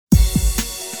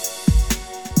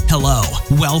Hello,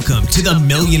 welcome to the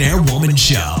Millionaire Woman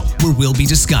Show, where we'll be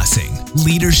discussing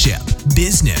leadership,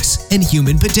 business, and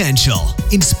human potential,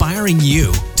 inspiring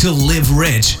you to live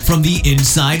rich from the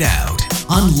inside out.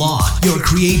 Unlock your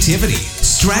creativity,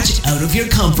 stretch out of your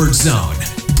comfort zone,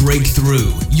 break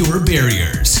through your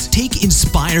barriers, take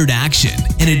inspired action,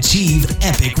 and achieve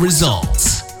epic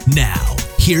results. Now,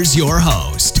 here's your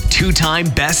host, two-time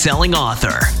best-selling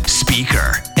author,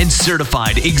 speaker, and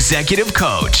certified executive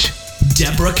coach,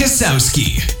 Deborah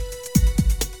Kasowski.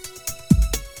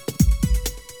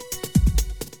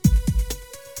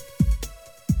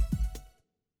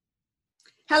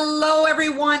 Hello,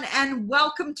 everyone, and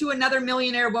welcome to another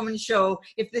Millionaire Woman Show.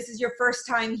 If this is your first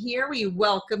time here, we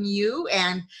welcome you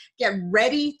and get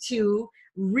ready to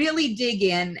really dig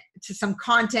in to some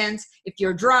content. If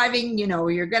you're driving,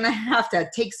 you're going to have to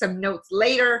take some notes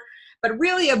later, but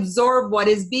really absorb what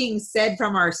is being said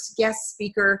from our guest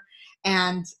speaker.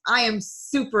 And I am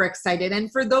super excited.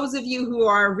 And for those of you who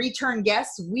are return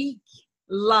guests, we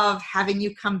love having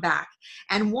you come back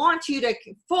and want you to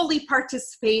fully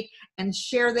participate and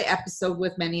share the episode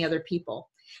with many other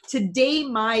people. Today,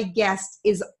 my guest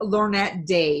is Lornette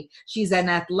Daye. She's an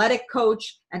athletic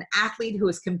coach, an athlete who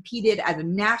has competed at a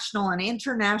national and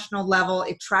international level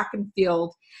at track and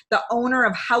field, the owner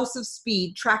of House of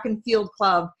Speed Track and Field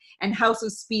Club and House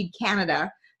of Speed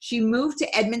Canada. She moved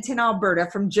to Edmonton, Alberta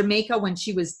from Jamaica when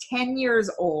she was 10 years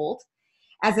old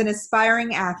as an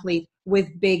aspiring athlete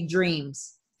with big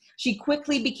dreams. She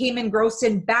quickly became engrossed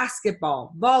in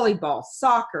basketball, volleyball,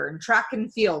 soccer, and track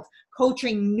and field,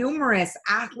 coaching numerous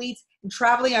athletes and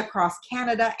traveling across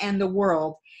Canada and the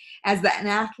world as an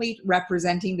athlete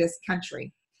representing this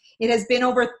country. It has been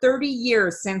over 30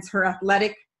 years since her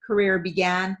athletic career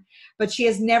began, but she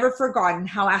has never forgotten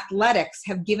how athletics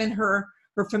have given her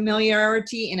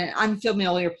familiarity in an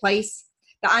unfamiliar place,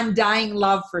 the undying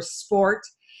love for sport,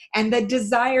 and the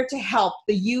desire to help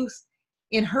the youth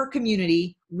in her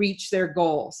community reach their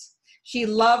goals. She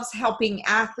loves helping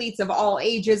athletes of all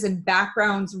ages and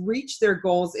backgrounds reach their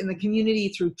goals in the community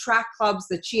through track clubs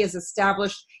that she has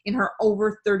established in her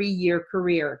over 30-year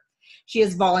career. She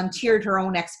has volunteered her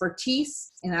own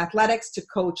expertise in athletics to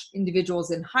coach individuals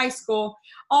in high school,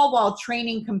 all while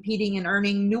training, competing, and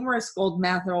earning numerous gold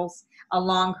medals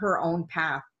along her own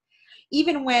path.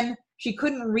 Even when she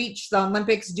couldn't reach the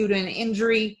Olympics due to an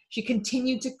injury, she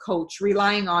continued to coach,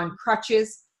 relying on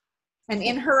crutches. And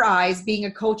in her eyes, being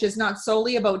a coach is not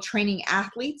solely about training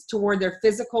athletes toward their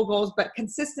physical goals, but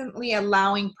consistently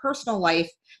allowing personal life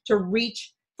to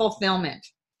reach fulfillment.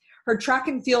 Her track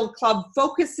and field club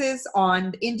focuses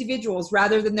on individuals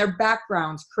rather than their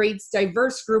backgrounds, creates a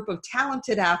diverse group of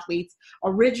talented athletes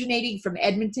originating from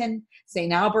Edmonton,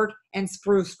 St. Albert, and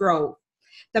Spruce Grove.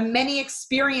 The many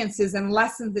experiences and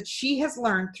lessons that she has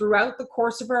learned throughout the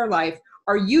course of her life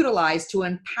are utilized to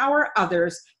empower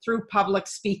others through public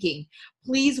speaking.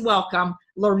 Please welcome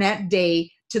Lornette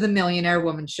Daye to the Millionaire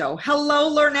Woman Show.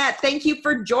 Hello, Lornette. Thank you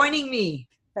for joining me.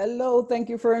 Hello. Thank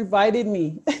you for inviting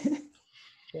me.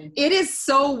 It is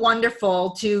so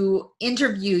wonderful to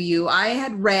interview you. I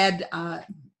had read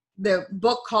the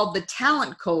book called The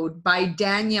Talent Code by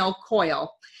Daniel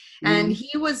Coyle, and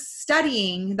he was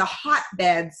studying the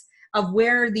hotbeds of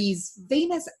where these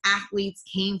famous athletes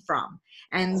came from.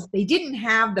 And they didn't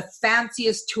have the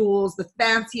fanciest tools, the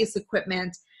fanciest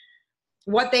equipment.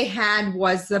 What they had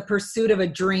was the pursuit of a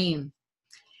dream.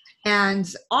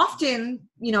 And often,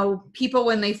 people,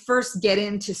 when they first get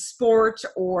into sport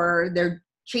or they're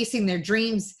chasing their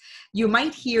dreams, you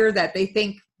might hear that they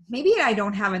think, maybe I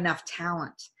don't have enough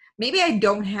talent. Maybe I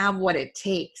don't have what it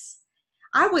takes.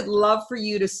 I would love for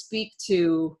you to speak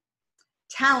to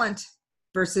talent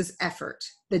versus effort,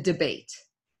 the debate.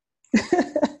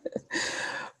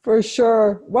 For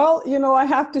sure. Well, I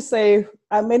have to say,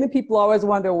 many people always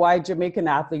wonder why Jamaican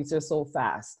athletes are so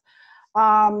fast.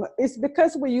 It's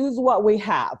because we use what we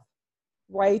have.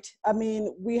 Right? I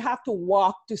mean, we have to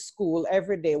walk to school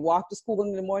every day, walk to school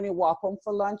in the morning, walk home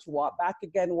for lunch, walk back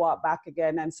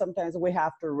again, and sometimes we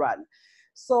have to run.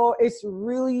 So it's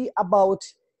really about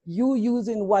you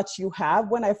using what you have.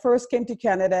 When I first came to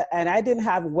Canada and I didn't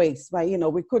have weights,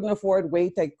 we couldn't afford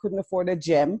weight. I couldn't afford a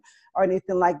gym or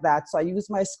anything like that. So I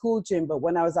used my school gym. But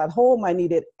when I was at home, I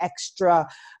needed extra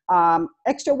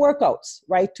workouts,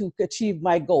 right, to achieve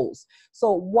my goals.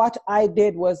 So what I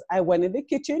did was I went in the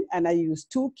kitchen and I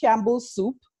used 2 Campbell's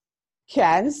soup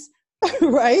cans,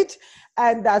 right?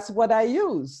 And that's what I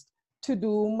used to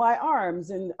do my arms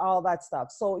and all that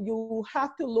stuff. So you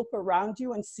have to look around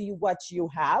you and see what you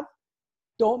have.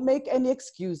 Don't make any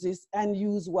excuses and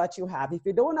use what you have. If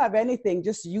you don't have anything,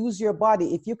 just use your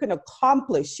body. If your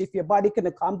body can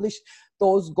accomplish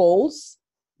those goals,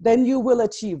 then you will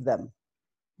achieve them.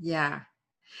 Yeah.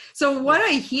 So what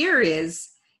I hear is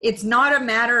it's not a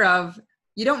matter of,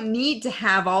 you don't need to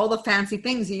have all the fancy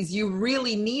things. You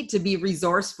really need to be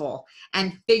resourceful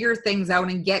and figure things out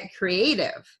and get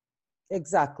creative.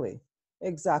 Exactly.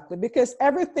 Exactly. Because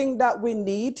everything that we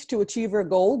need to achieve our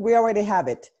goal, we already have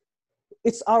it.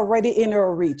 It's already in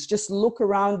our reach. Just look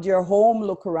around your home,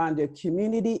 look around your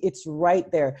community. It's right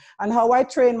there. And how I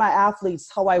train my athletes,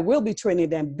 how I will be training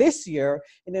them this year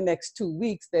in the next 2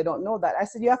 weeks, they don't know that. I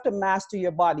said, you have to master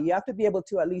your body. You have to be able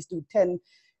to at least do 10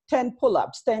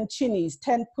 pull-ups, 10 chinnies,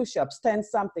 10 push-ups, 10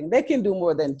 something. They can do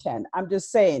more than 10. I'm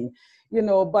just saying,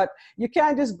 but you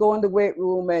can't just go in the weight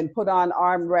room and put on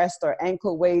arm rest or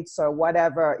ankle weights or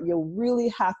whatever. You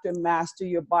really have to master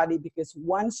your body, because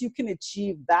once you can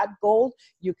achieve that goal,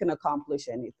 you can accomplish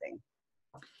anything.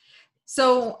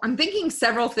 So I'm thinking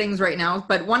several things right now,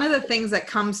 but one of the things that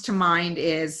comes to mind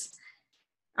is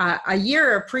a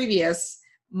year previous,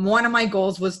 one of my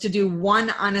goals was to do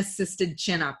one unassisted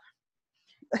chin-up.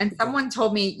 And someone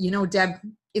told me, Deb,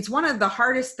 it's one of the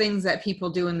hardest things that people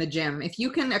do in the gym. If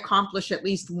you can accomplish at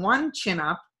least one chin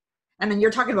up, and then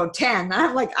you're talking about 10, and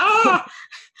I'm like,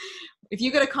 if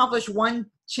you could accomplish one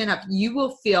chin up, you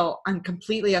will feel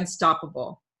completely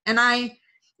unstoppable. And I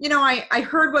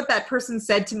heard what that person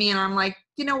said to me, and I'm like,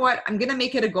 you know what? I'm going to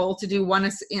make it a goal to do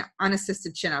one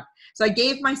unassisted chin up. So I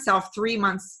gave myself 3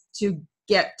 months to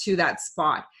get to that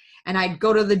spot. And I'd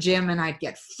go to the gym and I'd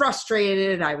get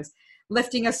frustrated. I was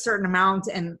lifting a certain amount,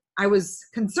 and I was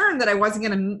concerned that I wasn't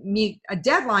going to meet a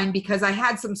deadline, because I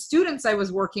had some students I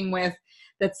was working with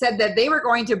that said that they were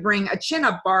going to bring a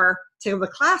chin-up bar to the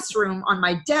classroom on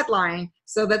my deadline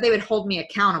so that they would hold me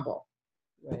accountable.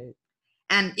 Right.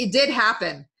 And it did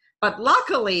happen. But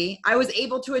luckily, I was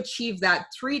able to achieve that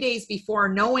 3 days before,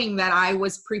 knowing that I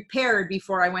was prepared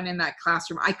before I went in that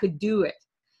classroom. I could do it.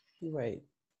 Right.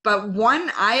 But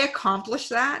when I accomplished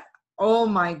that, oh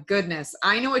my goodness.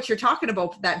 I know what you're talking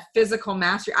about, that physical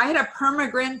mastery. I had a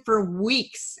permagrin for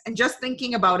weeks, and just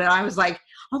thinking about it, I was like,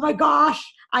 oh my gosh,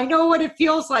 I know what it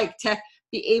feels like to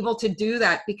be able to do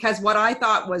that, because what I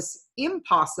thought was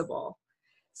impossible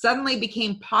suddenly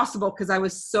became possible because I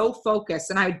was so focused,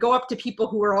 and I would go up to people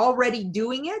who were already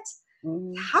doing it.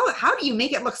 How do you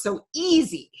make it look so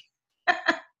easy?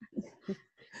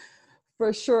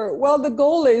 For sure. Well, the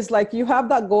goal is, like, you have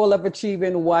that goal of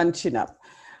achieving one chin up.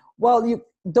 Well, you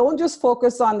don't just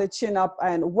focus on the chin up,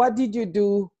 and what did you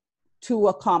do to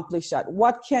accomplish that?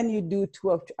 What can you do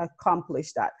to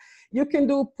accomplish that? You can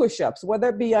do push-ups, whether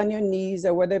it be on your knees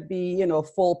or whether it be,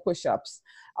 full push-ups,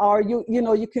 or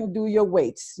you can do your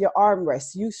weights, your arm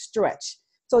rests, you stretch.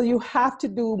 So you have to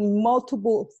do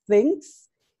multiple things,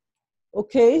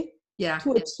 okay? Yeah.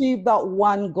 To achieve that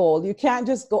one goal. You can't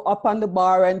just go up on the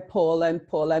bar and pull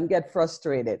and get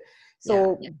frustrated.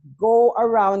 So go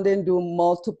around and do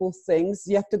multiple things.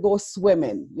 You have to go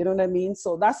swimming, you know what I mean?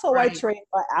 So that's how I train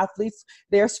my athletes.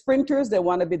 They're sprinters. They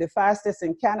want to be the fastest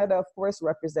in Canada, of course,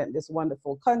 represent this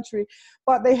wonderful country,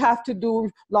 but they have to do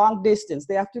long distance.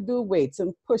 They have to do weights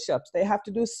and push-ups. They have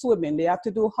to do swimming. They have to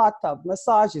do hot tub,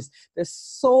 massages. There's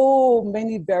so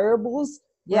many variables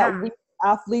that we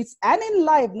athletes, and in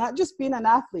life, not just being an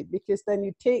athlete, because then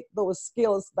you take those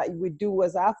skills that we do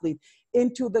as athletes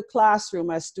into the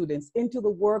classroom as students, into the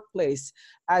workplace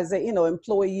as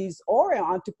employees or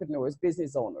entrepreneurs,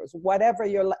 business owners, whatever,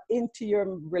 you're into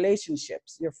your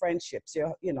relationships, your friendships,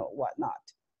 your whatnot.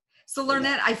 So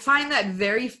Lornette, I find that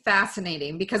very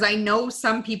fascinating, because I know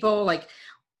some people, like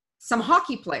some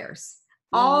hockey players,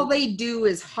 all they do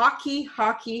is hockey,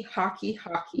 hockey, hockey,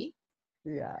 hockey.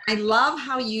 Yeah. I love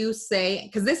how you say,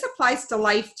 because this applies to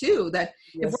life too, that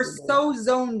if we're so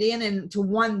zoned in into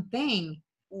one thing,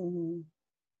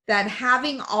 that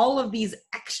having all of these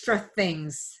extra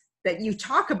things that you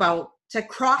talk about to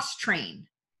cross-train.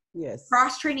 Yes.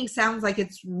 Cross-training sounds like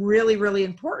it's really, really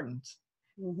important.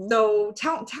 So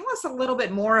tell us a little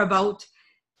bit more about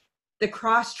the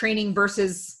cross-training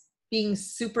versus being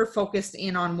super focused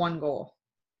in on one goal.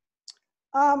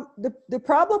 The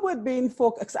problem with being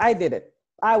focused, I did it.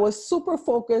 I was super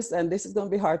focused, and this is going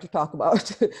to be hard to talk about.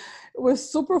 It was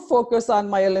super focused on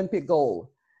my Olympic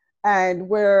goal, and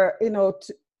where,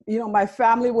 my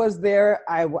family was there.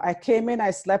 I came in, I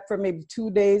slept for maybe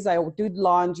 2 days. I did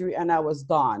laundry and I was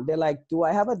gone. They're like, do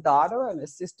I have a daughter and a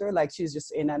sister? Like, she's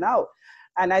just in and out.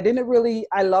 And I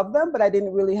love them, but I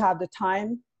didn't really have the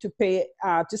time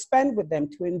to spend with them,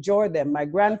 to enjoy them, my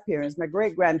grandparents, my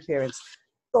great-grandparents.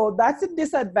 So that's a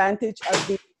disadvantage of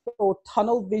being so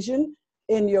tunnel vision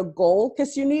in your goal,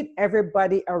 because you need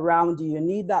everybody around you. You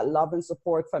need that love and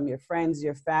support from your friends,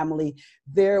 your family,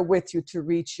 there with you to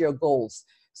reach your goals.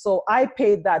 So I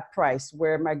paid that price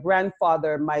where my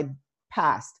grandfather might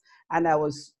passed and I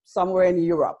was somewhere in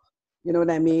Europe, you know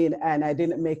what I mean? And I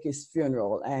didn't make his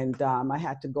funeral, and I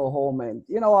had to go home and,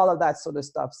 you know, all of that sort of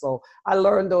stuff. So I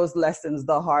learned those lessons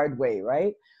the hard way,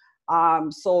 right?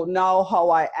 So now how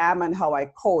I am and how I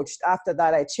coached, after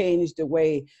that, I changed the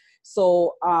way.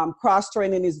 So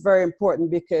cross-training is very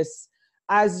important because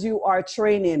as you are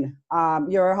training,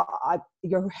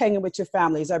 you're hanging with your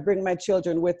families. I bring my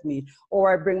children with me,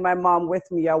 or I bring my mom with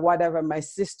me, or whatever, my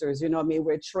sisters, you know what I mean?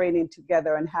 We're training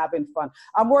together and having fun.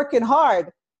 I'm working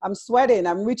hard. I'm sweating.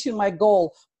 I'm reaching my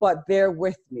goal, but they're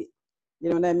with me. You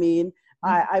know what I mean?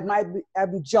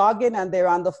 I'm jogging and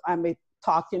I'm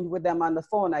talking with them on the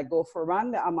phone. I go for a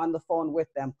run, I'm on the phone with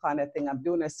them, kind of thing. I'm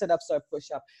doing a sit-up or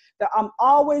push-up. I'm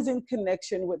always in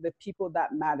connection with the people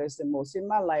that matters the most in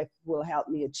my life, will help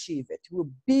me achieve it,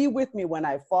 will be with me when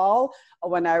I fall,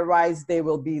 or when I rise, they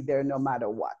will be there no matter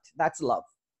what. That's love.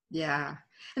 Yeah.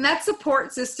 And that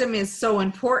support system is so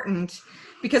important,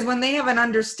 because when they have an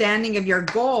understanding of your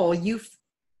goal,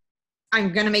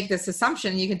 I'm going to make this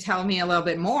assumption, you can tell me a little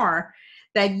bit more,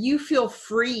 that you feel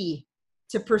free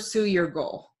to pursue your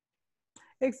goal.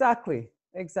 Exactly.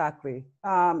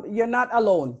 You're not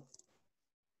alone.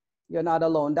 You're not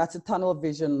alone. That's a tunnel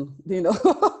vision, you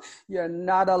know. You're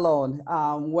not alone.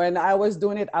 When I was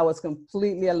doing it, I was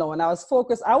completely alone. I was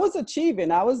focused. I was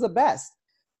achieving. I was the best,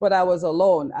 but I was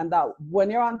alone. And that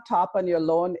when you're on top and you're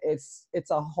alone, it's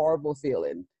a horrible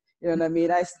feeling. You know what I mean?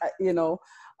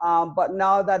 But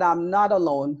now that I'm not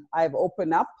alone, I've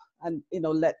opened up and, you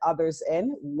know, let others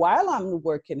in while I'm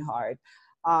working hard.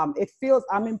 It feels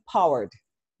I'm empowered.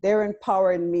 They're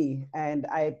empowering me. And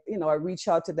I reach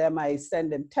out to them. I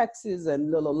send them texts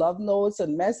and little love notes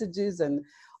and messages and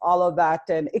all of that.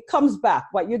 And it comes back.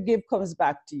 What you give comes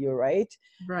back to you, right?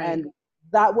 Right. And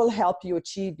that will help you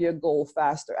achieve your goal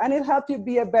faster. And it helps you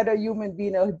be a better human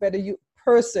being, a better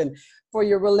person for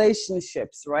your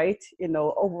relationships, right? You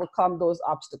know, overcome those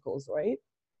obstacles, right?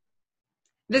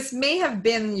 This may have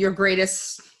been your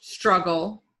greatest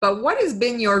struggle, but what has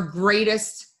been your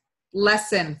greatest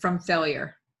lesson from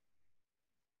failure?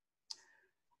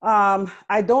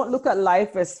 I don't look at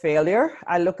life as failure.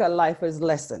 I look at life as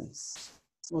lessons.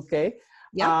 Okay.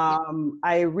 Yeah.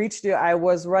 I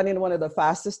was running one of the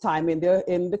fastest time in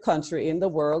the country, in the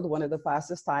world, one of the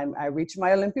fastest time. I reached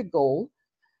my Olympic goal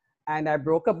and I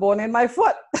broke a bone in my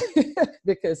foot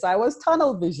because I was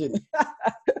tunnel vision.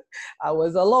 I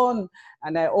was alone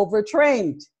and I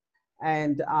overtrained.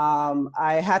 And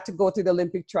I had to go to the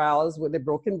Olympic trials with a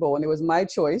broken bone. It was my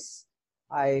choice.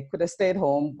 I could have stayed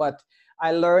home, but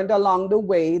I learned along the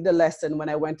way the lesson. When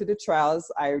I went to the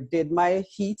trials, I did my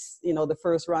heats, you know, the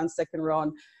first round, second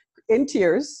round, in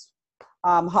tears,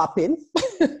 hopping,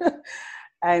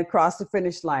 and crossed the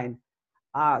finish line.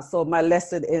 So my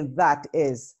lesson in that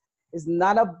is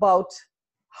not about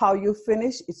how you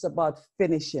finish, it's about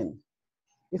finishing.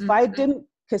 If I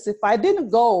didn't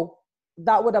go,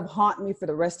 that would have haunted me for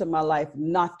the rest of my life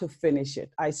not to finish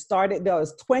it. There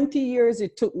was 20 years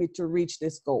it took me to reach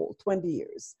this goal, 20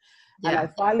 years. Yeah. And I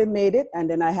finally made it, and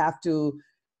then I have to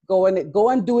go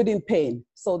and do it in pain.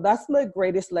 So that's the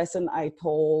greatest lesson I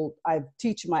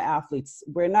teach my athletes.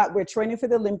 We're training for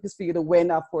the Olympics for you to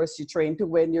win. Of course, you train to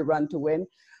win, you run to win.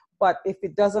 But if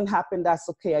it doesn't happen, that's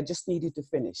okay. I just need you to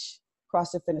finish,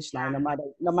 cross the finish line,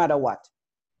 no matter what.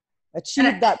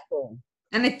 Achieve that goal.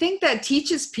 And I think that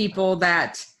teaches people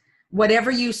that whatever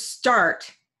you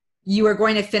start, you are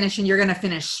going to finish, and you're going to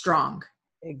finish strong.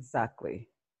 Exactly.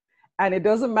 And it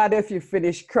doesn't matter if you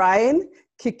finish crying,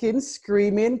 kicking,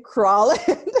 screaming, crawling,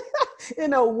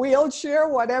 in a wheelchair,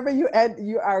 whatever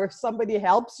somebody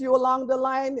helps you along the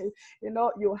line, you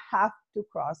know, you have to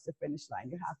cross the finish line.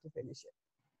 You have to finish it.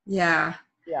 Yeah.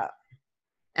 Yeah.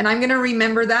 And I'm going to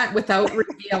remember that without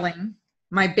revealing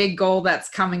my big goal that's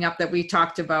coming up that we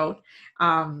talked about.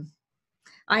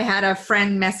 I had a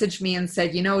friend message me and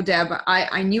said, you know, Deb,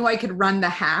 I knew I could run the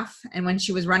half. And when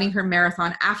she was running her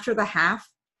marathon, after the half,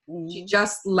 she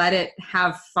just let it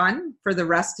have fun for the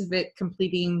rest of it,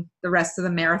 completing the rest of the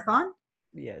marathon.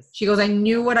 Yes. She goes, I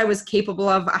knew what I was capable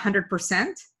of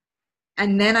 100%.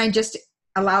 And then I just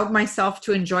allowed myself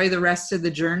to enjoy the rest of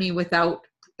the journey without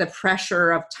the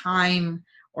pressure of time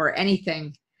or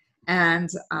anything. And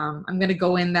I'm going to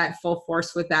go in that full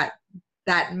force with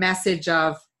that message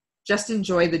of just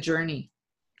enjoy the journey.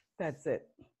 That's it.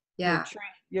 Yeah.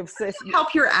 You've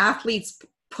help your athletes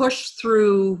push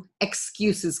through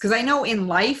excuses. Because I know in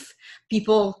life,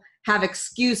 people have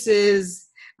excuses.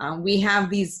 We have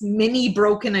these mini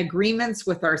broken agreements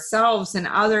with ourselves and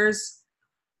others.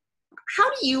 How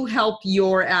do you help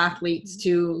your athletes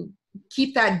to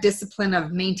keep that discipline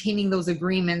of maintaining those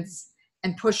agreements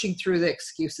and pushing through the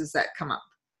excuses that come up?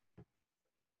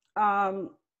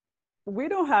 We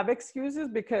don't have excuses,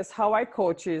 because how I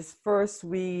coach is, first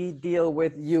we deal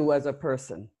with you as a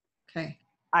person. Okay.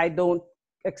 I don't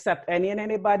accept any and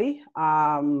anybody.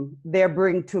 They're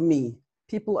bring to me.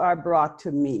 People are brought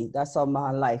to me. That's how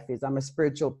my life is. I'm a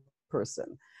spiritual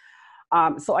person.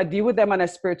 So I deal with them on a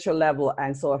spiritual level.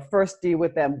 And so I first deal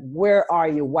with them. Where are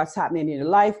you? What's happening in your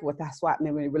life? What's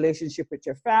happening in your relationship with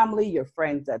your family, your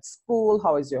friends at school?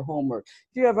 How is your homework?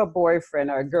 Do you have a boyfriend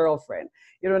or a girlfriend?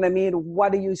 You know what I mean?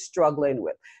 What are you struggling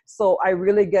with? So I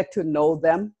really get to know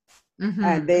them,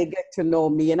 and they get to know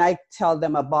me, and I tell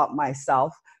them about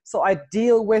myself. So I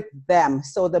deal with them.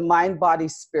 So the mind, body,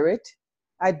 spirit,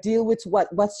 I deal with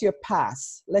what's your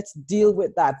past. Let's deal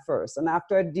with that first. And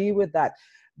after I deal with that,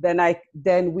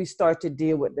 then we start to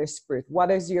deal with their spirit.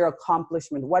 What is your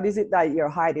accomplishment? What is it that you're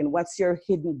hiding? What's your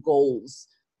hidden goals?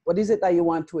 What is it that you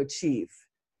want to achieve?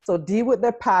 So deal with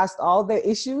their past, all their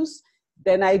issues.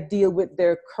 Then I deal with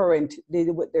their current,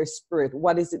 deal with their spirit.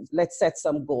 What is it? Let's set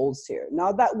some goals here.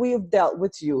 Now that we have dealt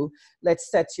with you,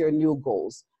 let's set your new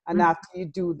goals. And after you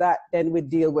do that, then we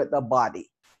deal with the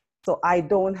body. So I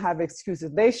don't have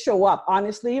excuses. They show up.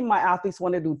 Honestly, my athletes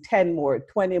want to do 10 more,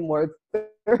 20 more,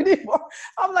 30 more.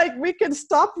 I'm like, we can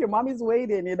stop you. Mommy's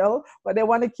waiting, you know, but they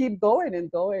want to keep going and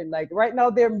going. Like right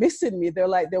now they're missing me. They're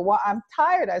like, I'm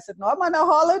tired. I said, no, I'm on a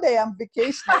holiday. I'm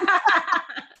vacationing.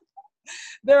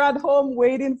 They're at home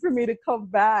waiting for me to come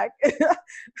back.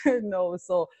 No,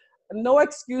 so no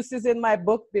excuses in my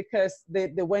book, because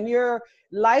when your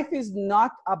life is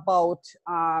not about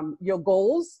your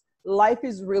goals, life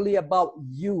is really about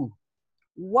you.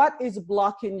 What is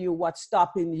blocking you? What's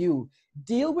stopping you?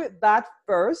 Deal with that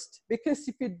first, because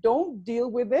if you don't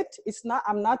deal with it,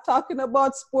 I'm not talking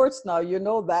about sports now, you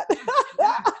know that.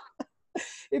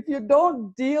 If you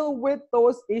don't deal with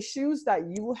those issues that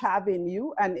you have in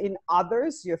you and in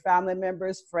others, your family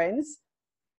members, friends,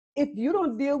 if you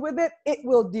don't deal with it, it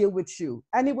will deal with you.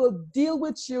 And it will deal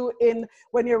with you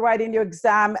when you're writing your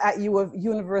exam at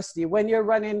university, when you're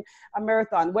running a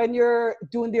marathon, when you're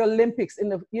doing the Olympics in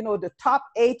the top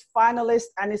 8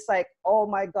 finalists. And it's like, oh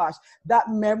my gosh, that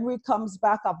memory comes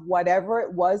back of whatever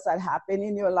it was that happened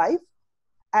in your life.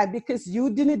 And because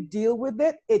you didn't deal with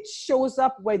it, it shows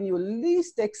up when you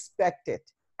least expect it.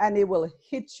 And it will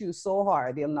hit you so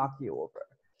hard, it'll knock you over.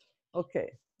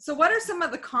 Okay. So what are some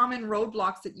of the common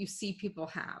roadblocks that you see people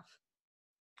have?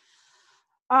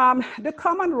 The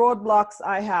common roadblocks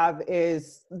I have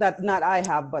is that not I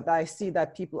have, but I see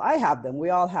that I have them.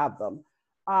 We all have them.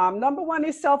 Number one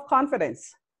is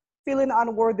self-confidence, feeling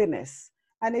unworthiness.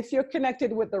 And if you're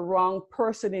connected with the wrong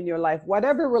person in your life,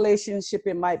 whatever relationship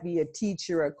it might be, a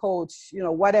teacher, a coach,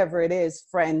 whatever it is,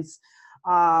 friends,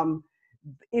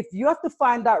 if you have to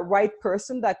find that right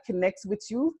person that connects with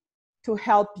you to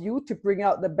help you, to bring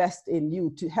out the best in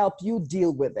you, to help you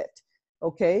deal with it,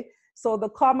 okay? So the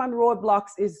common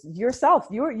roadblocks is yourself.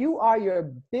 You are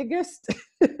your biggest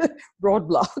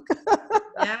roadblock.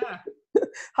 Yeah.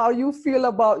 How you feel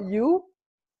about you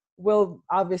will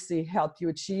obviously help you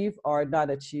achieve or not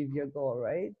achieve your goal,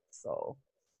 right? So,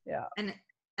 yeah.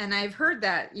 And I've heard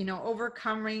that,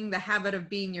 overcoming the habit of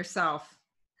being yourself.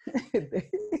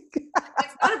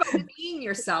 It's not about being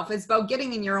yourself. It's about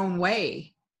getting in your own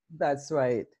way. That's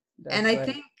right. I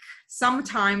think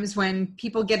sometimes when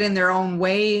people get in their own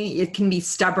way, it can be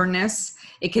stubbornness.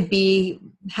 It could be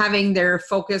having their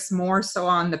focus more so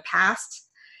on the past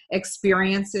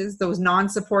experiences, those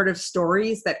non-supportive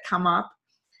stories that come up,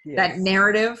 yes. That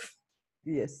narrative,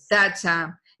 yes, that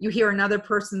you hear another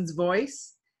person's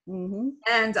voice. Mm-hmm.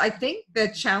 And I think the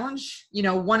challenge,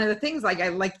 one of the things, I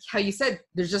like how you said,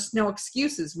 there's just no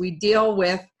excuses. We deal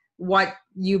with what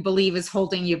you believe is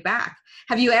holding you back.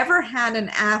 Have you ever had an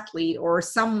athlete or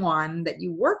someone that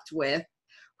you worked with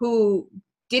who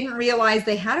didn't realize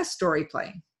they had a story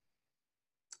playing?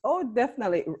 Oh,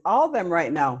 definitely. All of them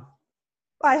right now.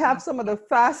 I have some of the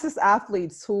fastest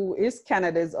athletes who is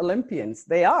Canada's Olympians.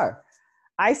 They are.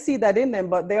 I see that in them,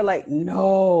 but they're like,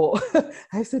 no.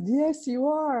 I said, yes, you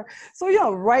are. So,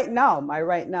 right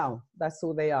now, that's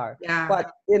who they are. Yeah.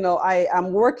 But,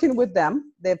 I'm working with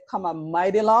them. They've come a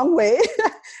mighty long way,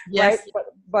 yes. Right?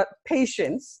 But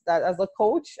patience, that as a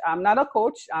coach, I'm not a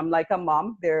coach. I'm like a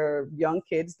mom. They're young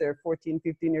kids. They're 14,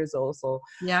 15 years old. So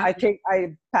yeah.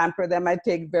 I pamper them. I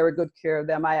take very good care of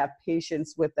them. I have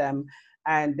patience with them,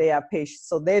 and they have patience.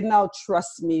 So they now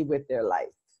trust me with their life.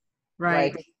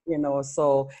 Right. You know,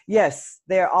 so yes,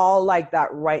 they're all like that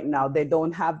right now. They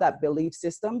don't have that belief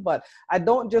system, but I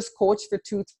don't just coach for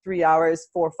 2-3 hours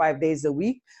 4 or 5 days a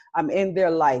week. I'm in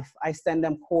their life. I send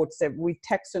them quotes. We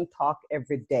text and talk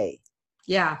every day.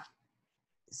 Yeah.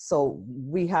 So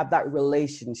we have that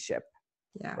relationship.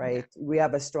 Yeah. Right. We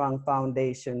have a strong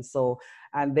foundation. So,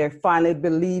 and they're finally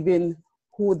believing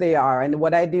who they are. And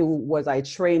what I do was I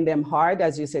train them hard,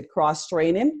 as you said, cross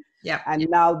training. Yeah. And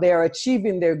now they're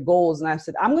achieving their goals. And I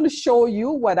said, I'm going to show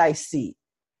you what I see.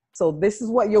 So this is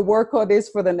what your workout is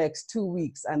for the next 2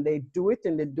 weeks. And they do it,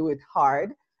 and they do it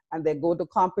hard. And they go to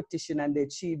competition and they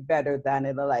achieve better than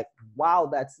it. They're like, wow,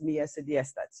 that's me. I said,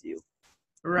 yes, that's you.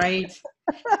 Right.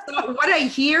 So what I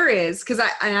hear is, because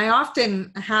I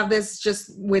often have this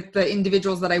just with the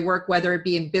individuals that I work, whether it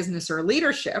be in business or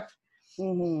leadership,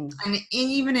 Mm-hmm. and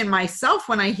even in myself,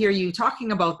 when I hear you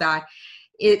talking about that,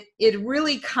 it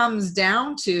really comes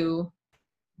down to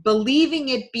believing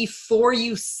it before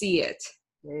you see it.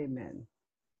 Amen.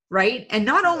 Right. And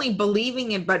not only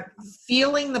believing it, but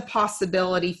feeling the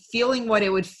possibility, feeling what it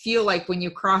would feel like when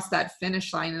you cross that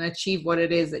finish line and achieve what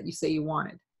it is that you say you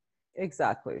wanted.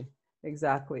 Exactly.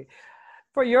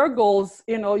 For your goals,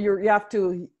 you know, you have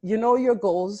to, you know, your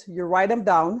goals, you write them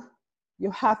down. You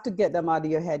have to get them out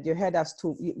of your head. Your head has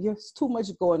there's too much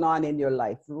going on in your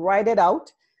life. Write it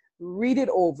out, read it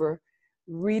over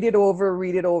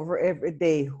every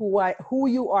day. Who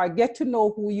you are, get to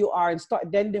know who you are, and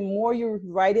start. Then the more you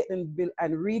write it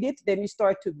and read it, then you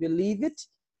start to believe it.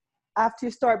 After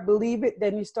you start believe it,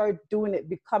 then you start doing it,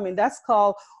 becoming. That's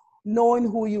called knowing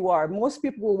who you are. Most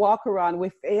people will walk around,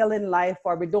 we fail in life,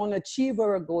 or we don't achieve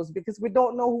our goals because we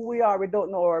don't know who we are. We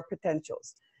don't know our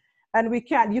potentials. And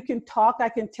you can talk, I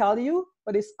can tell you,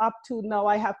 but it's up to now.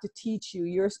 I have to teach you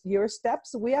your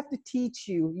steps. We have to teach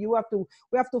you.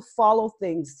 We have to follow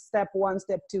things. Step 1,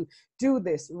 step 2, do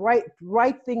this, write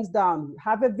things down.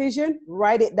 Have a vision,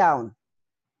 write it down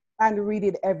and read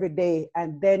it every day.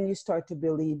 And then you start to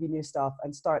believe in yourself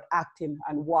and start acting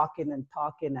and walking and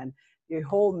talking, and your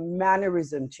whole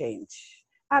mannerism change.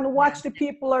 And watch the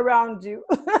people around you.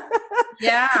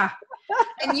 Yeah.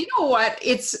 And you know what?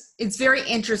 It's very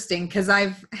interesting because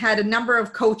I've had a number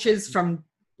of coaches from,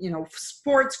 you know,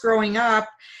 sports growing up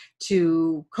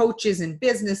to coaches in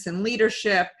business and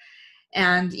leadership,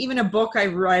 and even a book I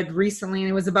read recently, and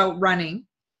it was about running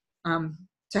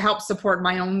to help support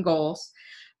my own goals.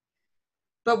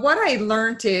 But what I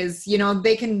learned is, you know,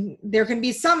 there can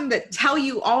be some that tell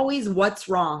you always what's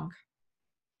wrong.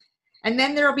 And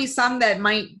then there'll be some that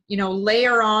might, you know,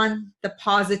 layer on the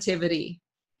positivity.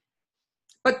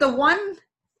 But the one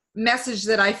message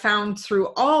that I found through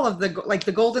all of the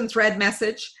golden thread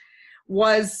message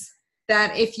was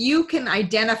that if you can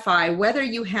identify whether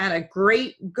you had a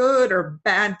great, good, or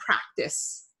bad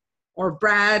practice or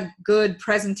bad, good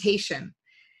presentation,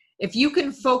 if you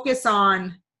can focus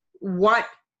on what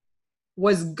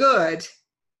was good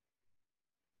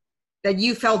that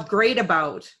you felt great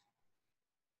about,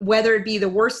 whether it be the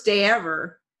worst day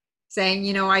ever, saying,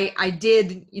 you know, I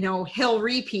did, you know, hill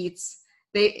repeats,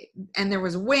 and there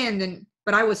was wind,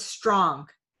 but I was strong.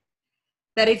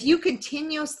 That if you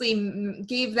continuously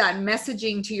gave that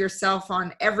messaging to yourself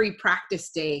on every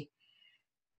practice day,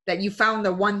 that you found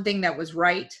the one thing that was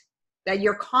right, that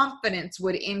your confidence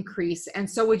would increase, and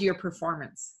so would your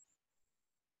performance.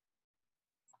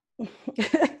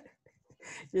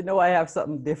 You know, I have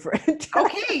something different.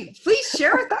 Okay, please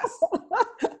share with us.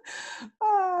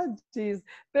 Oh, geez.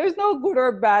 There's no good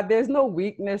or bad. There's no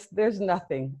weakness. There's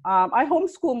nothing. I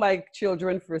homeschool my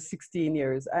children for 16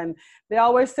 years. And they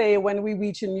always say when we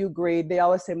reach a new grade, they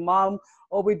always say, Mom,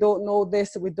 oh, we don't know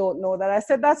this, we don't know that. I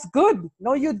said, that's good.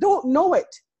 No, you don't know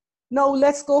it. No,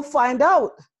 let's go find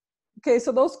out. Okay,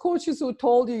 so those coaches who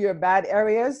told you your bad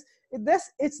areas,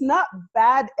 it's not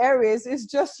bad areas. It's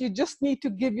just, you just need to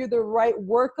give you the right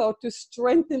workout to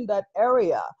strengthen that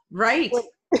area. Right. But,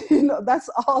 you know, that's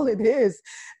all it is.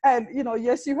 And, you know,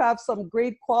 yes, you have some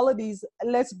great qualities.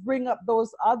 Let's bring up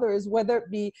those others, whether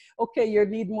it be, okay, you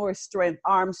need more strength,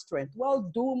 arm strength. Well,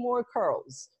 do more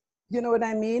curls. You know what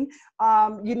I mean?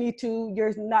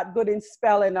 You're not good in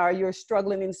spelling, or you're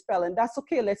struggling in spelling. That's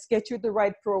okay. Let's get you the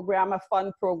right program, a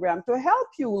fun program to help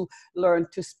you learn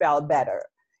to spell better.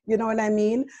 You know what I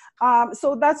mean?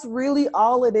 So that's really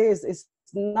all it is. It's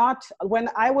not, when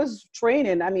I was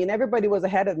training, I mean, everybody was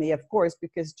ahead of me, of course,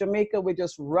 because Jamaica, we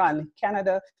just run.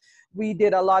 Canada, we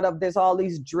did a lot of, there's all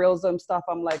these drills and stuff.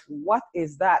 I'm like, what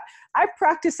is that? I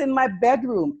practice in my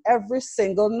bedroom every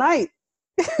single night.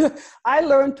 I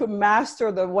learned to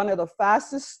master one of the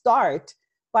fastest start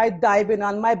by diving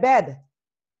on my bed.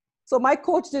 So my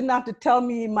coach didn't have to tell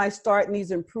me my start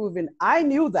needs improving. I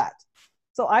knew that.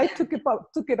 So I took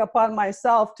it upon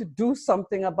myself to do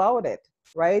something about it,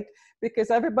 right? Because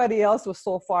everybody else was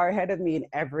so far ahead of me in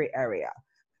every area.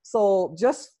 So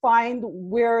just find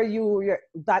where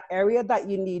that area that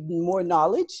you need more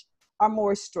knowledge or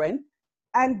more strength,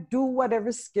 and do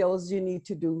whatever skills you need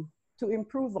to do to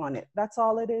improve on it. That's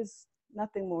all it is.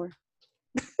 Nothing more.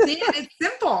 See, it's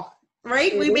simple,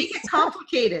 right? We make it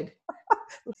complicated.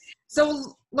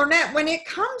 So, Lornette, when it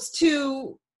comes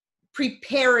to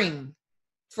preparing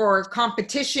for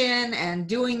competition and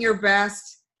doing your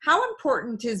best, how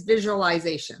important is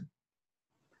visualization?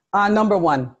 Number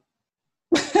one.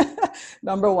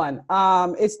 Number one.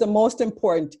 It's the most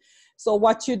important. So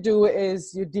what you do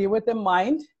is you deal with the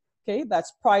mind. Okay,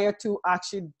 that's prior to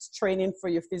actually training for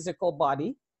your physical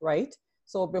body, right?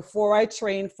 So before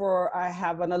I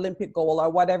have an Olympic goal or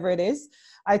whatever it is,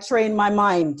 I train my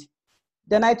mind.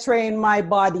 Then I train my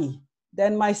body.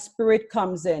 Then my spirit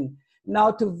comes in.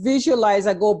 Now to visualize,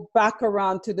 I go back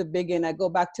around to the beginning. I go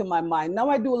back to my mind. Now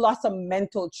I do lots of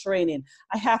mental training.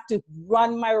 I have to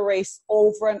run my race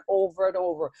over and over and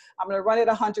over. I'm going to run it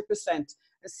 100% and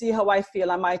see how I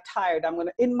feel. Am I tired? I'm going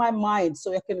to, in my mind,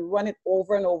 so I can run it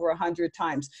over and over 100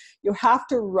 times. You have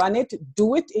to run it,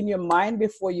 do it in your mind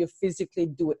before you physically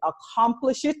do it.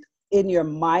 Accomplish it in your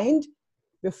mind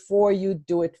before you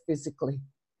do it physically.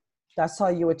 That's how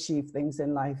you achieve things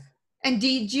in life. And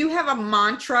did you have a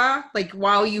mantra, like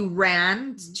while you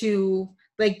ran, to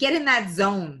like get in that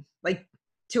zone, like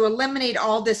to eliminate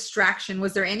all distraction?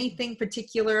 Was there anything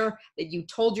particular that you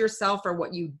told yourself or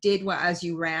what you did as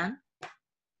you ran?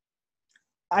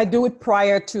 I do it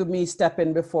prior to me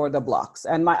stepping before the blocks,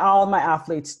 and all my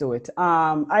athletes do it.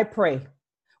 I pray.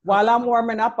 While I'm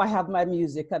warming up, I have my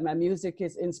music, and my music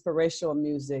is inspirational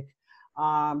music.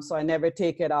 So I never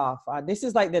take it off. This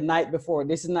is like the night before.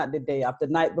 This is not the day of. The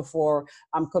night before,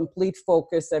 I'm complete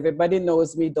focus. Everybody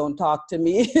knows me. Don't talk to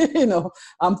me.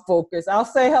 I'm focused. I'll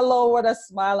say hello with a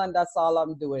smile, and that's all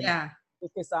I'm doing. Yeah.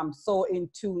 Because I'm so in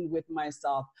tune with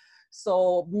myself.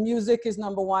 So music is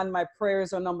number one. My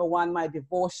prayers are number one. My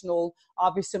devotional,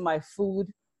 obviously my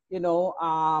food,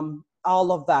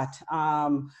 all of that.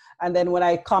 And then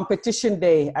when competition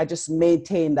day, I just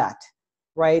maintain that.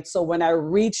 Right. So when I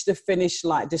reach the finish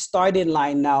line, the starting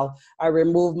line now, I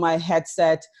remove my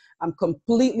headset. I'm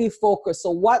completely focused.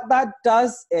 So what that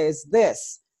does is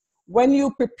this: when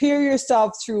you prepare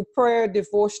yourself through prayer,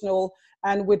 devotional,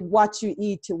 and with what you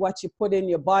eat, what you put in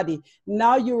your body,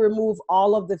 now you remove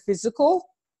all of the physical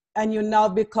and you now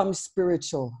become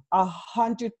spiritual,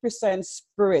 100%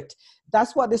 spirit.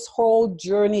 That's what this whole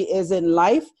journey is in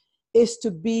life. Is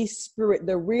to be spirit.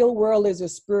 The real world is a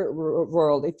spirit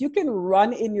world. If you can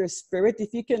run in your spirit,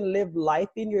 if you can live life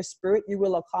in your spirit, you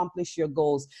will accomplish your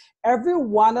goals. Every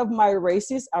one of my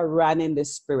races, I ran in the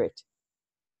spirit.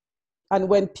 And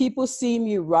when people see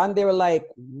me run, they're like,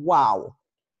 wow.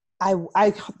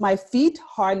 My feet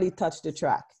hardly touched the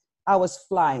track. I was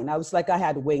flying. I was like I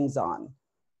had wings on.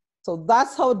 So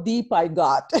that's how deep I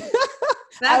got.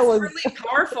 That's really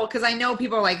powerful, because I know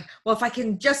people are like, well, if I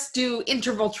can just do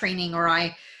interval training, or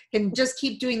I can just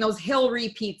keep doing those hill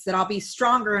repeats, that I'll be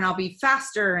stronger and I'll be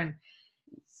faster.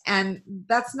 And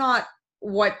that's not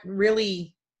what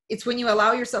really, it's when you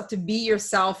allow yourself to be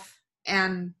yourself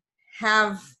and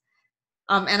have,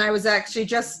 and I was actually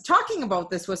just talking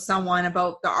about this with someone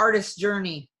about the artist's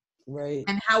journey. Right.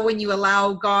 And how when you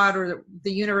allow God or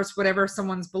the universe, whatever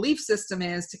someone's belief system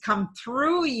is, to come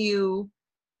through you,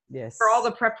 yes, for all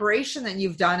the preparation that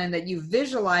you've done and that you've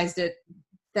visualized it,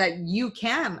 that you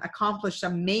can accomplish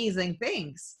amazing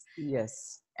things.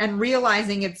 Yes. And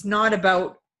realizing it's not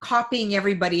about copying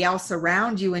everybody else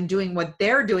around you and doing what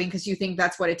they're doing because you think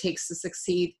that's what it takes to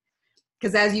succeed.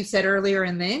 Because as you said earlier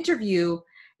in the interview,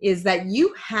 is that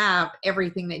you have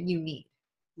everything that you need.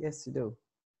 Yes, you do.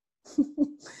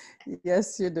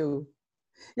 Yes, you do.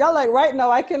 Yeah, like right now,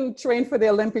 I can train for the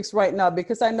Olympics right now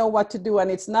because I know what to do.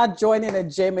 And it's not joining a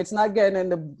gym. It's not getting in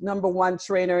the number one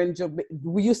trainer in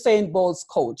Usain Bolt's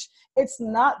coach. It's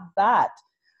not that.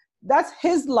 That's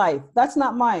his life. That's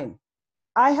not mine.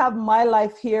 I have my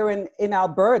life here in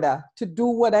Alberta to do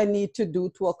what I need to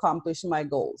do to accomplish my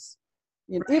goals.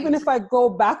 Right. Even if I go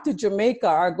back to Jamaica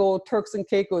or go Turks and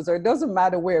Caicos, or it doesn't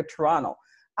matter where, Toronto,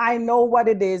 I know what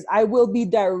it is. I will be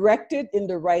directed in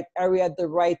the right area, the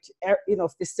right,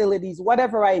 facilities,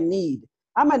 whatever I need.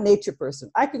 I'm a nature person.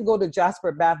 I can go to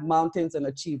Jasper Banff Mountains and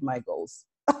achieve my goals.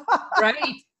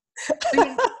 Right.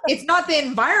 It's not the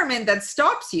environment that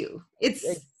stops you. It's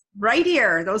right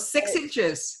here, those 6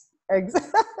 inches.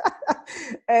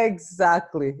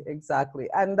 Exactly.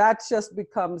 And that just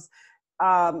becomes,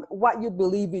 what you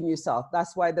believe in yourself.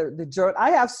 That's why the journal,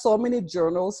 I have so many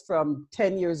journals from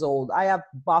 10 years old. I have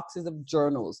boxes of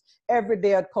journals. Every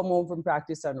day I'd come home from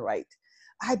practice and write.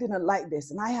 I didn't like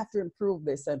this and I have to improve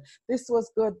this. And this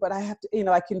was good, but I have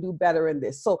to, I can do better in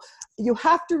this. So you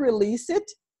have to release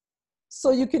it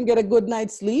so you can get a good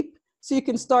night's sleep, so you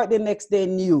can start the next day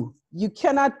new. You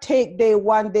cannot take day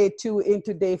 1, day 2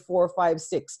 into day 4, 5,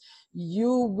 6.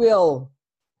 You will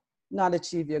not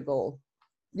achieve your goal.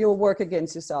 You'll work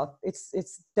against yourself.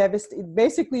 It's devastating.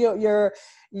 Basically, you're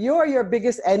your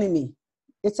biggest enemy.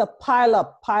 It's a pile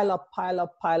up.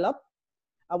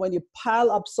 And when you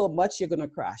pile up so much, you're going to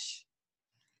crash.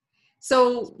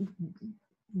 So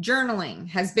journaling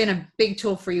has been a big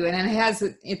tool for you.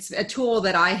 And it's a tool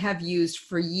that I have used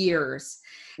for years.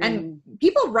 And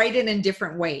people write it in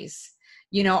different ways.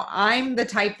 I'm the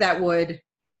type that would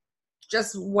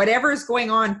just, whatever's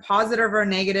going on, positive or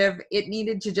negative, it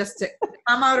needed to just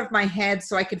come out of my head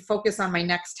so I could focus on my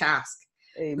next task.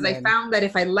 Because I found that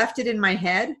if I left it in my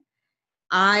head,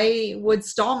 I would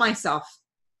stall myself.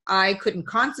 I couldn't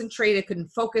concentrate. I couldn't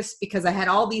focus because I had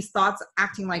all these thoughts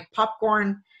acting like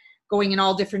popcorn going in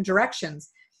all different directions.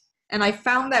 And I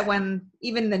found that when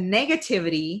even the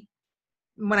negativity,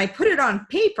 when I put it on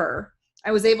paper,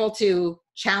 I was able to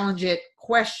challenge it,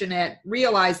 question it,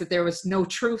 realize that there was no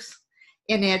truth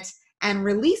in it, and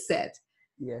release it.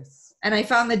 Yes. And I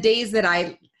found the days that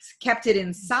I kept it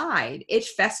inside, it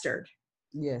festered.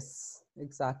 Yes,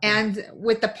 exactly. And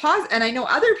with the pause, and I know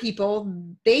other people,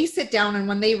 they sit down and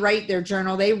when they write their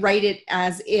journal, they write it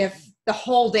as if the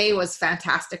whole day was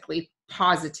fantastically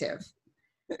positive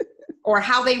or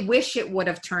how they wish it would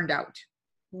have turned out.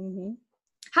 Mm-hmm.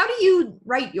 How do you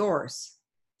write yours?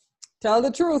 Tell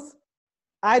the truth.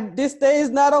 This day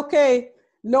is not okay.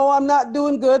 No, I'm not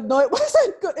doing good. No, it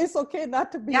wasn't good. It's okay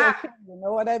not to be okay. You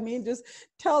know what I mean? Just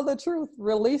tell the truth.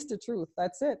 Release the truth.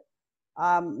 That's it.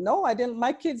 No, I didn't.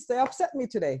 My kids, they upset me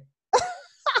today.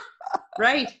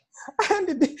 Right.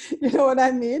 And you know what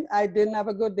I mean? I didn't have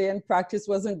a good day and practice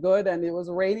wasn't good and it was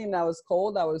raining. I was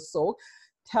cold. I was soaked.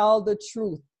 Tell the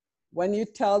truth. When you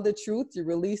tell the truth, you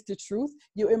release the truth,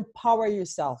 you empower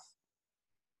yourself.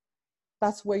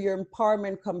 That's where your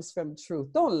empowerment comes from,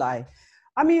 truth. Don't lie.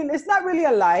 I mean, it's not really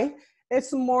a lie.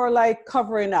 It's more like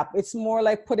covering up. It's more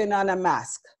like putting on a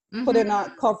mask. Mm-hmm. Putting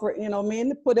on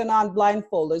putting on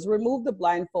blindfolders. Remove the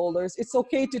blindfolders. It's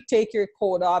okay to take your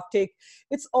coat off.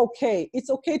 It's okay. It's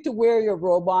okay to wear your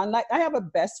robe on. Like I have a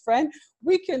best friend.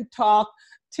 We can talk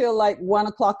till like 1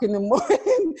 o'clock in the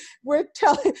morning.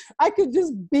 I could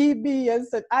just be me and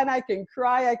I can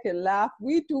cry, I can laugh.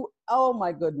 We do, oh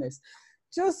my goodness.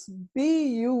 Just be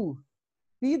you.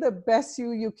 Be the best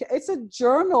you can. It's a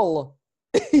journal.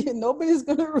 Nobody's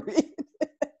going to read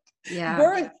it.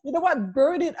 Yeah. You know what?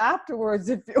 Burn it afterwards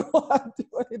if you want to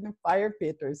put it in a fire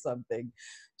pit or something.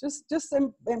 Just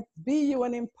be you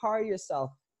and empower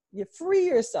yourself. You free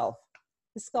yourself.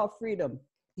 It's called freedom.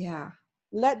 Yeah.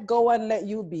 Let go and let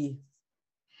you be.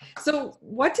 So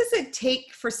what does it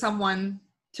take for someone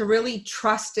to really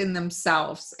trust in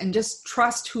themselves and just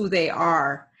trust who they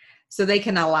are so they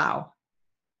can allow?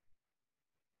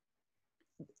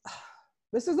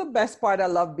 This is the best part. I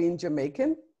love being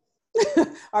Jamaican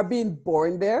or being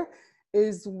born there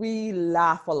is we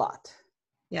laugh a lot.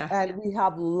 Yeah. And we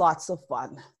have lots of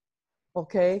fun.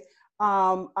 Okay.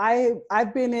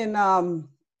 I've been in, oh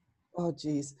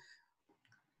geez.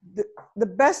 The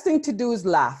best thing to do is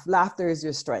laugh. Laughter is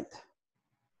your strength.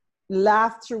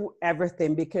 Laugh through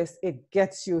everything because it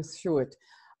gets you through it.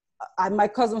 My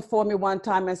cousin phoned me one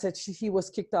time and said he was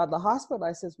kicked out of the hospital.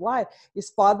 I said, why? His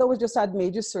father was just had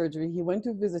major surgery. He went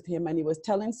to visit him and he was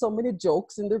telling so many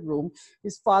jokes in the room.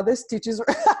 His father's stitches were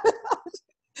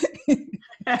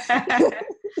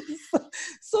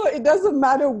So it doesn't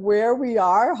matter where we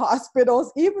are,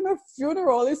 hospitals, even a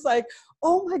funeral. It's like,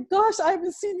 oh my gosh, I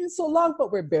haven't seen you so long,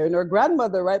 but we're burying our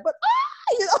grandmother, right? But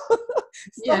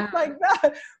stuff like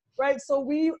that, right? So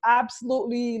we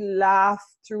absolutely laugh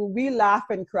through. We laugh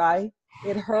and cry.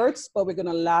 It hurts, but we're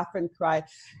gonna laugh and cry.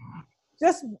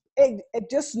 Just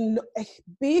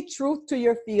be true to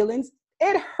your feelings.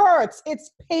 It hurts.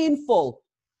 It's painful.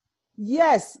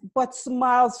 Yes, but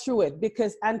smile through it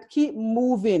and keep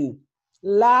moving.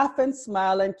 Laugh and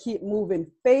smile and keep moving.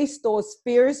 Face those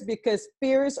fears because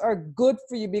fears are good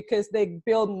for you because they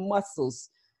build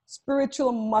muscles,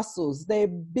 spiritual muscles. They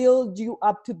build you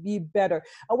up to be better.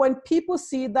 And when people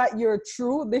see that you're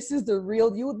true, this is the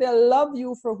real you, they'll love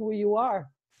you for who you are.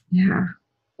 Yeah.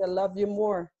 They'll love you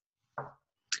more.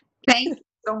 Thank you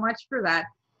so much for that.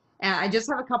 And I just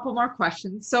have a couple more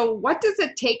questions. So what does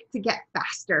it take to get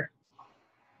faster?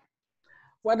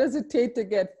 What does it take to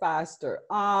get faster?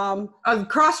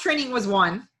 Cross training was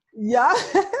one. Yeah,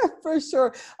 for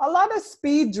sure. A lot of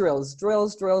speed drills.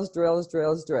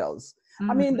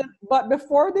 I mean, but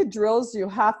before the drills, you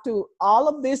have to, all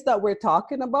of this that we're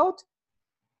talking about,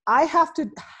 I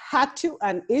had to,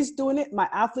 and is doing it. My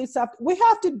athletes we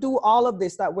have to do all of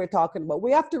this that we're talking about.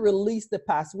 We have to release the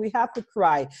past. We have to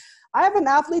cry. I have an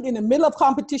athlete in the middle of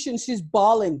competition. She's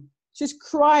bawling. She's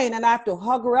crying, and I have to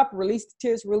hug her up, release the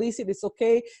tears, release it. It's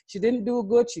okay. She didn't do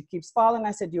good. She keeps falling.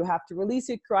 I said, you have to release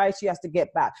it, cry. She has to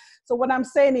get back. So what I'm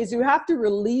saying is you have to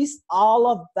release all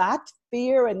of that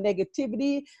fear and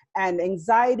negativity and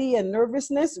anxiety and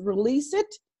nervousness. Release it.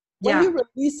 When you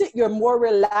release it, you're more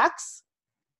relaxed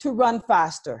to run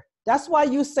faster. That's why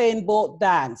Usain Bolt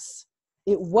dance.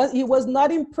 He was not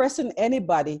impressing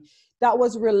anybody. That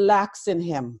was relaxing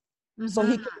him. So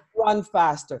he could run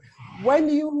faster. When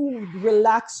you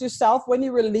relax yourself, when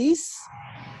you release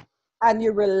and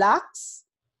you relax,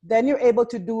 then you're able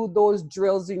to do those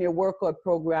drills in your workout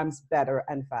programs better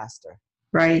and faster.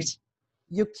 Right.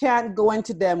 You can't go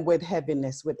into them with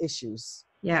heaviness, with issues.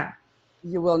 Yeah.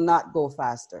 You will not go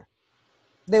faster.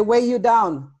 They weigh you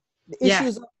down. The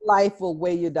issues of life will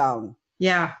weigh you down.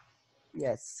 Yeah.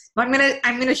 Yes. I'm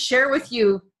gonna share with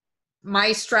you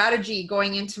my strategy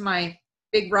going into my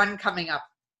big run coming up.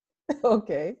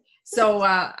 Okay. So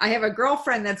I have a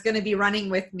girlfriend that's going to be running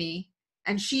with me,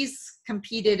 and she's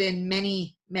competed in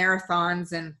many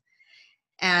marathons,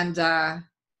 and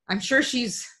I'm sure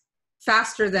she's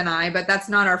faster than I, but that's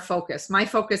not our focus. My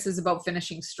focus is about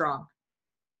finishing strong.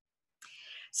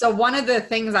 So one of the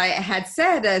things I had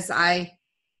said is I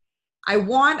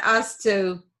want us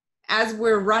to, as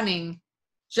we're running,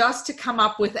 just to come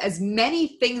up with as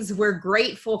many things we're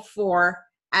grateful for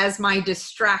as my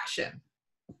distraction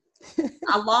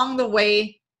along the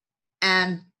way.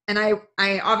 And I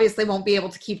obviously won't be able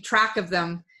to keep track of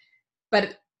them,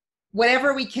 but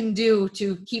whatever we can do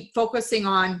to keep focusing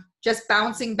on just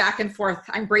bouncing back and forth.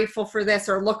 I'm grateful for this,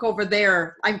 or look over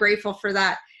there. I'm grateful for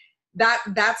that.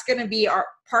 That's going to be our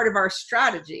part of our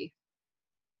strategy.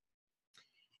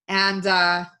 And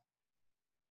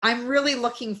I'm really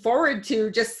looking forward to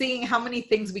just seeing how many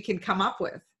things we can come up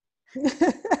with.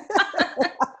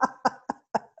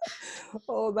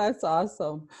 Oh, that's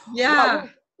awesome. Yeah.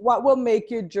 What will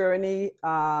make your journey,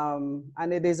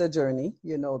 and it is a journey,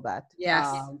 you know that.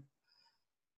 Yes.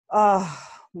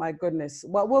 My goodness.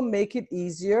 What will make it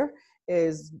easier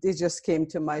is, it just came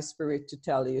to my spirit to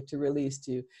tell you, to release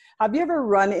to you. Have you ever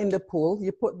run in the pool?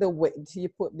 You put the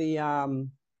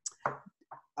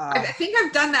I think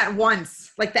I've done that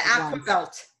once, like the aqua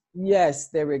belt. Yes,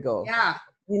 there we go. Yeah.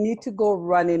 You need to go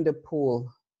run in the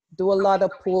pool. Do a lot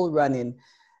of pool running.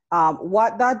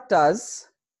 What that does,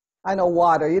 I know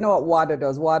water, you know what water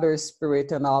does. Water is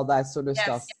spirit and all that sort of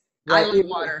stuff. Right? I love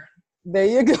water. There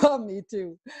you go, me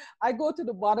too. I go to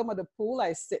the bottom of the pool,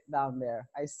 I sit down there.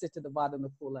 I sit at the bottom of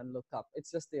the pool and look up.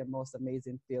 It's just the most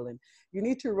amazing feeling. You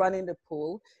need to run in the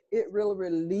pool. It will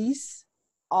release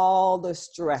all the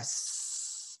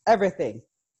stress, everything.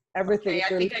 Okay, I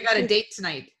think I got a date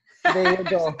tonight. There you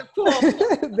go.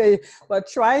 But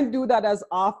try and do that as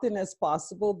often as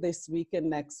possible this week and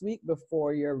next week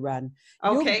before your run.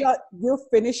 Okay. You'll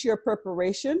finish your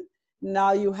preparation.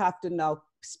 Now you have to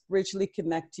spiritually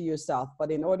connect to yourself.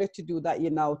 But in order to do that, you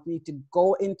now need to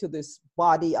go into this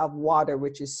body of water,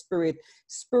 which is spirit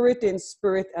in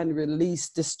spirit, and release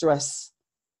the stress.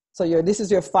 So this is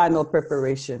your final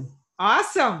preparation.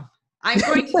 Awesome. I'm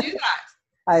going to do that.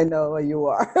 I know you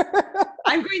are.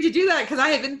 I'm going to do that because I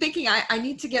have been thinking I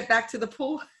need to get back to the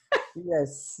pool.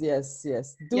 Yes.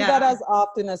 Do that as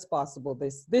often as possible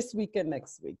this week and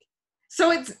next week.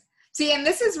 So and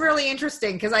this is really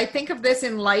interesting because I think of this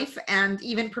in life, and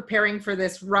even preparing for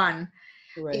this run,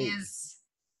 is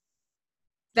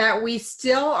that we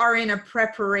still are in a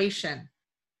preparation.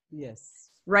 Yes.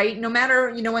 Right? No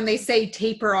matter, when they say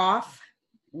taper off,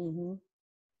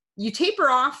 you taper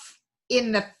off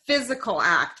in the physical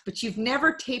act, but you've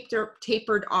never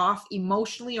tapered off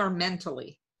emotionally or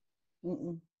mentally.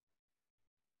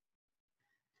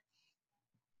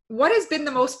 What has been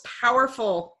the most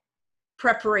powerful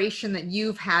preparation that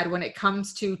you've had when it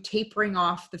comes to tapering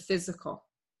off the physical?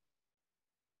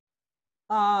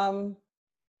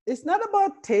 It's not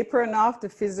about tapering off the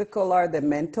physical or the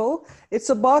mental. It's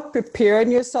about preparing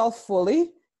yourself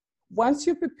fully. Once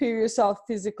you prepare yourself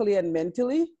physically and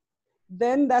mentally,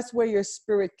 then that's where your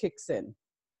spirit kicks in.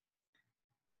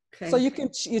 Okay. So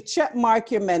you check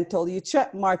mark your mental, you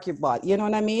check mark your body. You know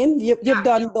what I mean? You've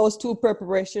done those two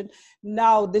preparation.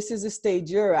 Now this is the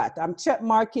stage you're at. I'm check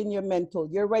marking your mental.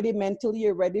 You're ready mentally,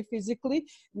 you're ready physically.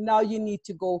 Now you need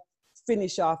to go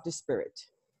finish off the spirit.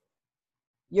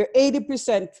 You're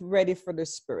 80% ready for the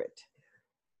spirit.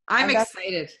 I'm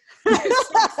excited. I'm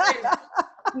so excited.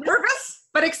 Nervous,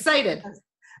 but excited.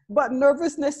 But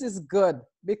nervousness is good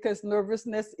because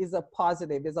nervousness is a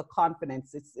positive, is a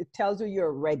confidence. It tells you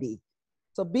you're ready.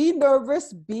 So be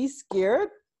nervous, be scared,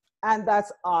 and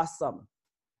that's awesome.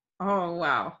 Oh,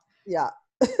 wow. Yeah.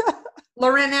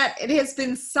 Lornette, it has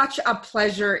been such a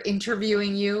pleasure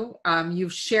interviewing you.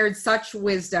 You've shared such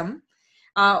wisdom.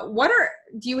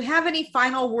 Do you have any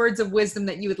final words of wisdom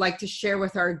that you would like to share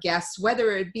with our guests,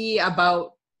 whether it be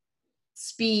about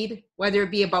speed, whether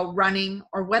it be about running,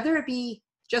 or whether it be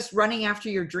just running after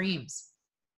your dreams?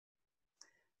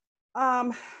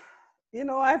 I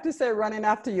have to say running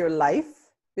after your life,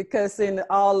 because in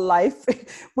our life,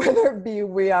 whether it be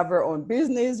we have our own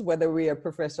business, whether we are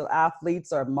professional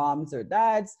athletes or moms or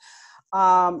dads,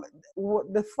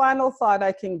 the final thought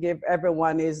I can give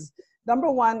everyone is, number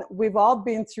one, we've all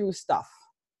been through stuff.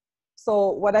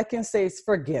 So what I can say is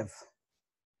forgive.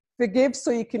 Forgive so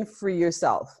you can free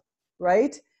yourself,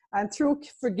 right? And through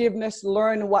forgiveness,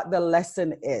 learn what the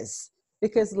lesson is.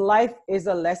 Because life is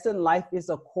a lesson, life is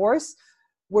a course.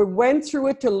 We went through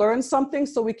it to learn something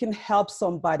so we can help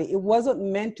somebody. It wasn't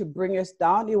meant to bring us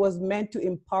down. It was meant to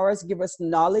empower us, give us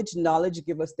knowledge,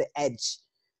 give us the edge.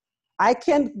 I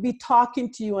can't be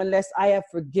talking to you unless I have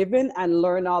forgiven and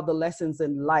learned all the lessons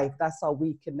in life. That's how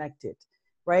we connected,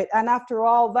 right? And after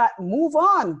all that, move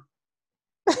on.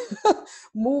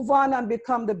 Move on and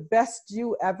become the best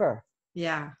you ever.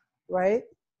 Yeah. Right?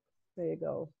 There you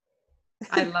go.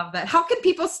 I love that. How can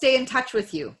people stay in touch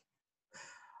with you?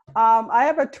 I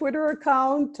have a Twitter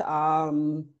account.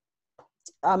 I'm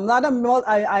not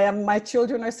my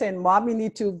children are saying, Mom, you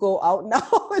need to go out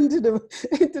now into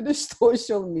the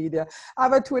social media. I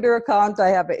have a Twitter account. I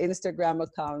have an Instagram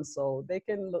account, so they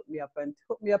can look me up and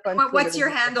hook me up on Twitter. What's your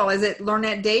handle? Is it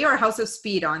Lornette Daye or House of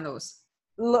Speed on those?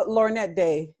 Lornette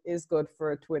Daye is good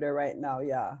for Twitter right now.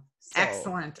 Yeah. So,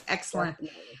 excellent.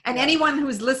 Definitely. And anyone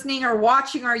who's listening or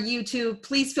watching our YouTube,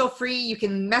 please feel free. You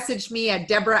can message me at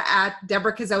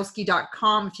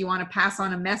Deborah@DeborahKazowski.com if you want to pass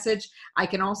on a message. I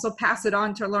can also pass it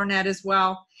on to Lornette as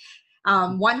well.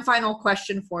 One final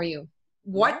question for you.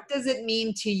 What does it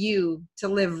mean to you to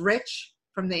live rich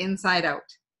from the inside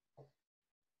out?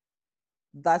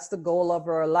 That's the goal of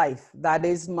our life. That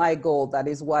is my goal. That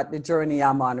is what the journey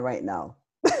I'm on right now.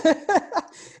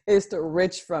 Is to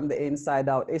rich from the inside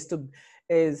out, is to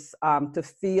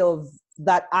feel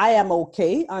that I am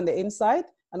okay on the inside,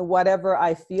 and whatever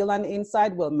I feel on the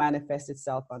inside will manifest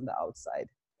itself on the outside.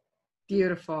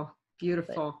 Beautiful.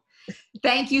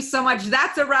 Thank you so much.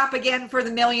 That's a wrap again for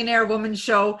the Millionaire Woman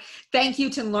Show. Thank you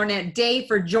to Lornette Daye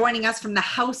for joining us from the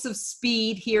House of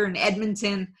Speed here in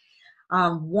Edmonton.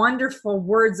 Wonderful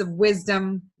words of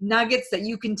wisdom, nuggets that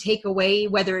you can take away,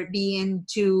 whether it be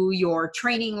into your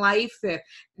training life,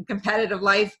 competitive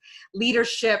life,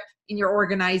 leadership in your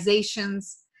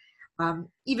organizations,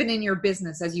 even in your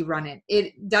business as you run it.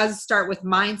 It does start with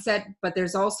mindset, but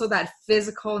there's also that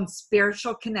physical and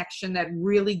spiritual connection that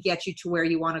really gets you to where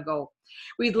you want to go.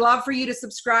 We'd love for you to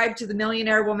subscribe to the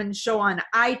Millionaire Woman Show on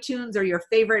iTunes or your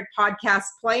favorite podcast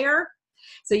player,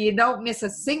 so you don't miss a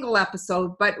single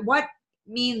episode. But what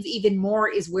means even more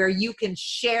is where you can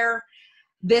share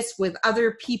this with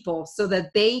other people so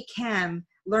that they can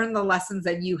learn the lessons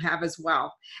that you have as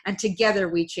well. And together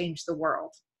we change the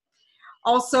world.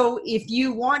 Also, if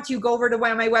you want to go over to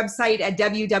my website at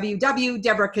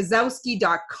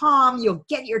www.deborahkazowski.com, you'll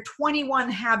get your 21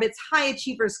 Habits High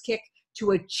Achievers Kick to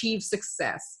achieve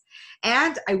success.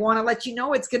 And I want to let you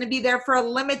know it's going to be there for a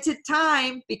limited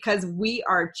time because we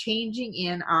are changing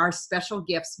in our special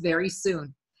gifts very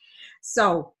soon.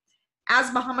 So,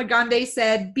 as Muhammad Gandhi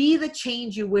said, be the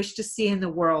change you wish to see in the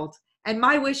world. And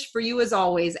my wish for you as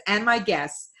always, and my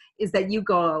guests, is that you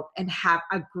go out and have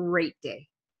a great day.